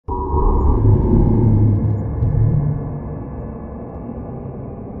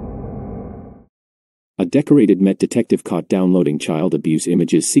decorated Met detective caught downloading child abuse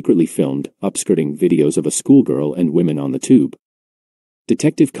images secretly filmed, upskirting videos of a schoolgirl and women on the tube.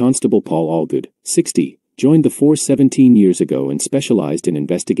 Detective Constable Paul Allgood, 60, joined the force 17 years ago and specialized in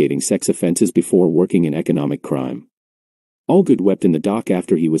investigating sex offenses before working in economic crime. Allgood wept in the dock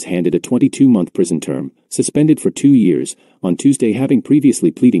after he was handed a 22-month prison term, suspended for 2 years, on Tuesday, having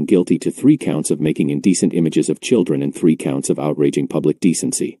previously pleading guilty to 3 counts of making indecent images of children and 3 counts of outraging public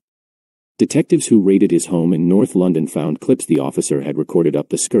decency. Detectives who raided his home in North London found clips the officer had recorded up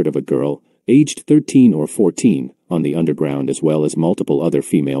the skirt of a girl, aged 13 or 14, on the underground, as well as multiple other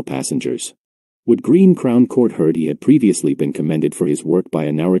female passengers. Wood Green Crown Court heard he had previously been commended for his work by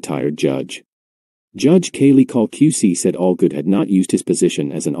a now-retired judge. Judge Kaylee Call QC said Allgood had not used his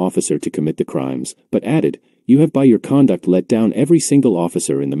position as an officer to commit the crimes, but added, "You have by your conduct let down every single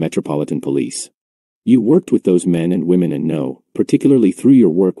officer in the Metropolitan Police. You worked with those men and women and know, particularly through your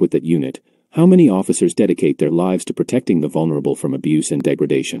work with that unit, how many officers dedicate their lives to protecting the vulnerable from abuse and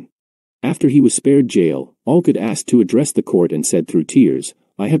degradation." After he was spared jail, Allgood asked to address the court and said through tears,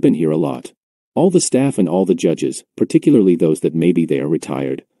 "I have been here a lot. All the staff and all the judges, particularly those that maybe they are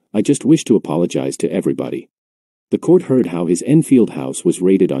retired. I just wish to apologize to everybody." The court heard how his Enfield house was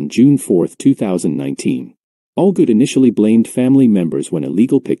raided on June 4, 2019. Allgood initially blamed family members when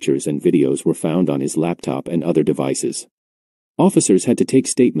illegal pictures and videos were found on his laptop and other devices. Officers had to take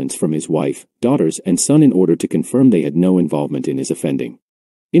statements from his wife, daughters, and son in order to confirm they had no involvement in his offending.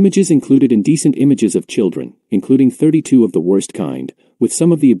 Images included indecent images of children, including 32 of the worst kind, with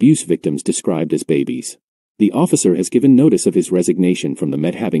some of the abuse victims described as babies. The officer has given notice of his resignation from the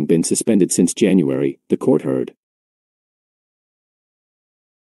Met, having been suspended since January, the court heard.